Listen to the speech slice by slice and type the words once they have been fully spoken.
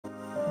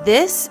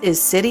This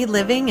is City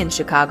Living in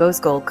Chicago's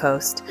Gold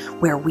Coast,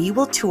 where we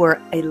will tour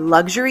a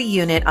luxury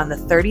unit on the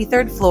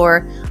 33rd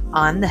floor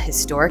on the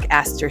historic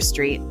Astor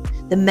Street.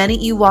 The minute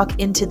you walk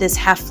into this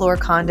half-floor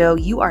condo,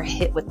 you are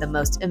hit with the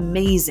most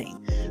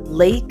amazing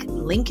lake,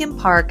 Lincoln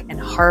Park, and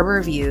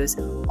harbor views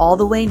all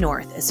the way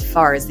north as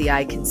far as the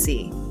eye can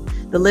see.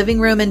 The living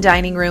room and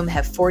dining room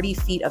have 40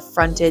 feet of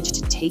frontage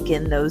to take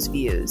in those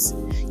views.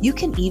 You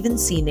can even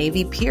see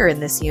Navy Pier in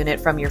this unit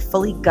from your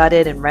fully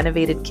gutted and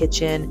renovated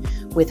kitchen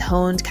with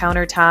honed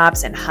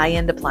countertops and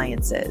high-end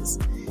appliances.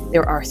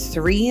 There are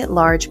 3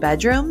 large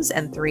bedrooms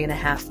and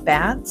 3.5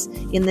 baths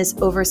in this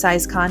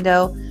oversized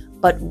condo.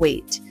 But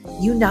wait,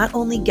 you not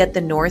only get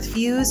the north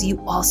views, you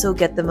also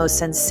get the most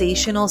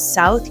sensational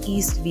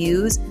southeast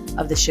views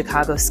of the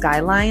Chicago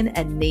Skyline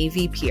and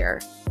Navy Pier.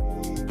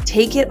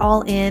 Take it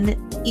all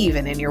in,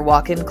 even in your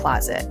walk-in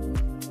closet.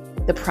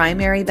 The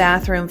primary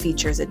bathroom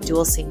features a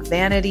dual sink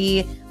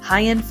vanity,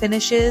 high-end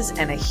finishes,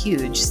 and a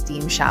huge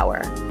steam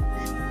shower.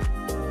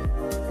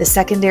 The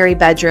secondary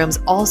bedrooms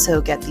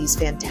also get these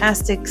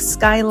fantastic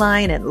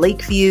skyline and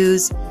lake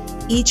views.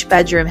 Each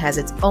bedroom has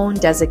its own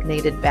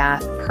designated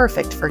bath,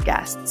 perfect for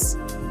guests.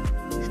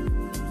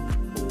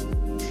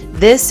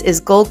 This is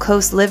Gold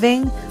Coast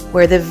living,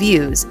 where the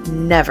views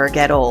never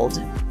get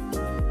old.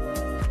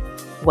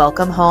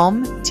 Welcome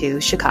home to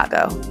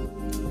Chicago.